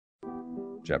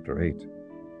Chapter 8.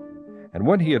 And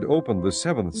when he had opened the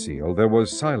seventh seal, there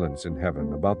was silence in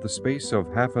heaven about the space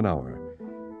of half an hour.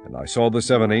 And I saw the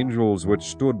 7 angels which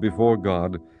stood before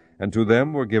God, and to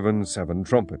them were given 7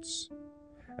 trumpets.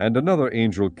 And another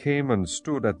angel came and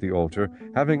stood at the altar,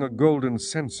 having a golden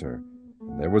censer,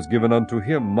 and there was given unto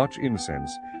him much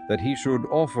incense, that he should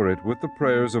offer it with the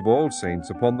prayers of all saints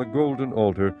upon the golden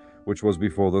altar which was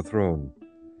before the throne.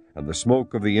 And the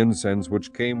smoke of the incense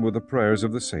which came with the prayers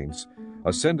of the saints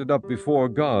ascended up before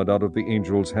God out of the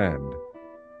angel's hand.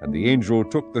 And the angel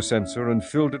took the censer and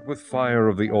filled it with fire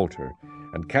of the altar,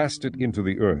 and cast it into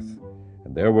the earth.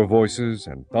 And there were voices,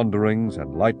 and thunderings,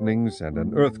 and lightnings, and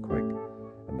an earthquake.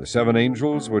 And the 7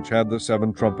 angels which had the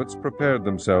 7 trumpets prepared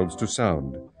themselves to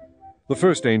sound. The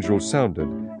first angel sounded,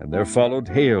 and there followed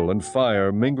hail and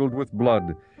fire mingled with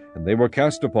blood, and they were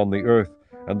cast upon the earth,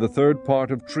 and the 3rd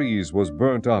part of trees was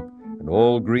burnt up, and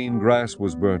all green grass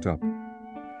was burnt up.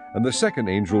 And the second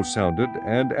angel sounded,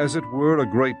 and as it were a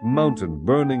great mountain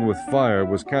burning with fire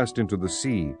was cast into the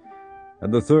sea,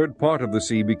 and the 3rd part of the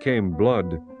sea became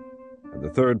blood, and the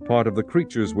 3rd part of the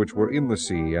creatures which were in the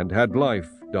sea and had life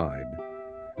died.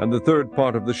 And the 3rd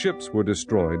part of the ships were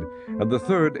destroyed, and the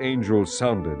 3rd angel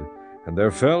sounded, and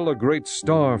there fell a great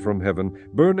star from heaven,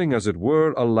 burning as it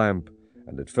were a lamp,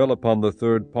 and it fell upon the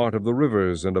 3rd part of the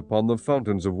rivers and upon the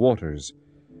fountains of waters.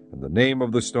 And the name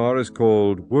of the star is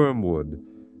called Wormwood,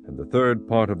 and the 3rd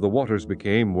part of the waters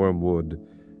became wormwood,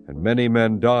 and many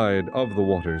men died of the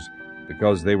waters,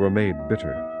 because they were made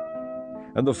bitter.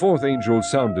 And the 4th angel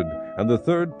sounded, and the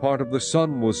 3rd part of the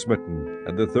sun was smitten,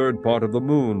 and the 3rd part of the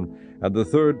moon, and the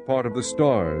 3rd part of the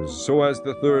stars, so as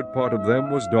the 3rd part of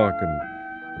them was darkened.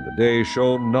 And the day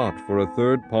shone not for a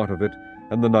 3rd part of it,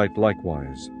 and the night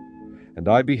likewise. And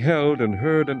I beheld and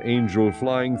heard an angel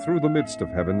flying through the midst of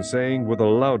heaven, saying with a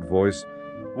loud voice,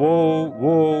 Woe,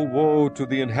 woe, woe to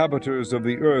the inhabitants of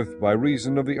the earth, by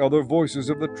reason of the other voices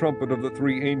of the trumpet of the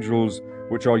 3 angels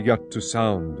which are yet to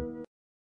sound.